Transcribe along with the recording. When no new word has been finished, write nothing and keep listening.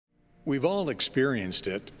We've all experienced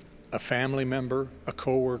it. A family member, a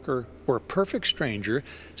coworker, or a perfect stranger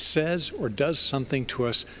says or does something to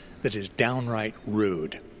us that is downright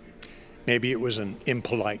rude. Maybe it was an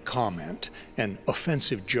impolite comment, an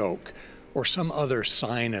offensive joke, or some other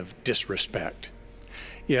sign of disrespect.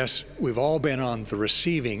 Yes, we've all been on the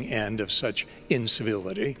receiving end of such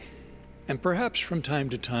incivility, and perhaps from time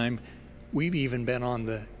to time, we've even been on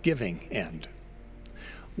the giving end.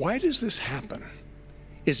 Why does this happen?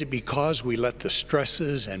 Is it because we let the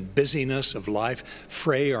stresses and busyness of life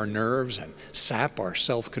fray our nerves and sap our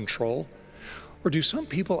self-control? Or do some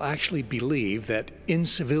people actually believe that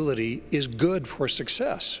incivility is good for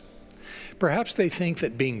success? Perhaps they think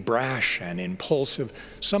that being brash and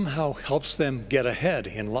impulsive somehow helps them get ahead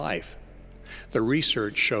in life. The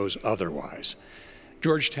research shows otherwise.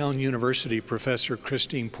 Georgetown University professor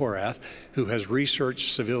Christine Porath, who has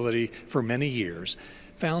researched civility for many years,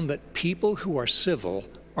 found that people who are civil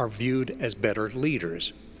are viewed as better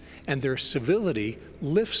leaders, and their civility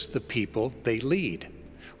lifts the people they lead,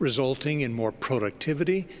 resulting in more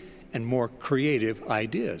productivity and more creative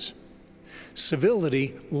ideas.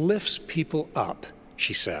 Civility lifts people up,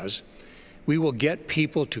 she says. We will get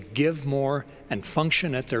people to give more and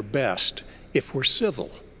function at their best if we're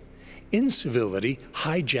civil. Incivility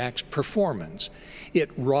hijacks performance.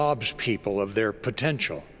 It robs people of their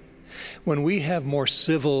potential. When we have more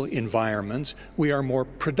civil environments, we are more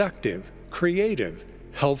productive, creative,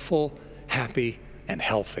 helpful, happy, and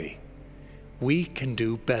healthy. We can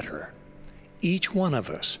do better. Each one of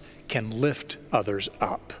us can lift others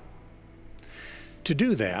up. To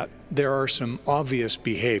do that, there are some obvious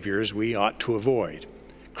behaviors we ought to avoid: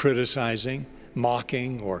 criticizing,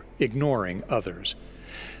 mocking, or ignoring others.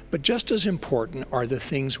 But just as important are the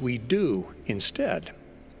things we do instead.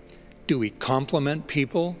 Do we compliment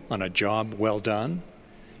people on a job well done?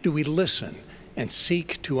 Do we listen and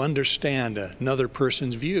seek to understand another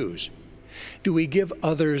person's views? Do we give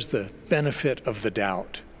others the benefit of the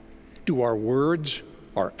doubt? Do our words,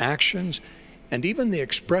 our actions, and even the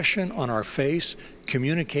expression on our face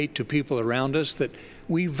communicate to people around us that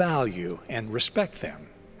we value and respect them?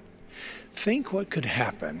 Think what could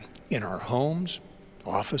happen in our homes,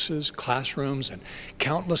 offices, classrooms, and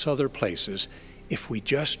countless other places if we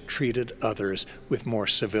just treated others with more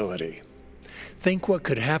civility. Think what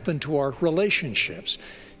could happen to our relationships,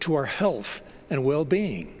 to our health and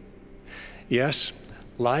well-being. Yes,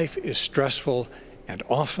 life is stressful and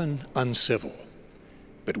often uncivil,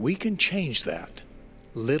 but we can change that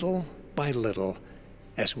little by little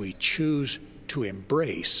as we choose to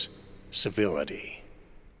embrace civility.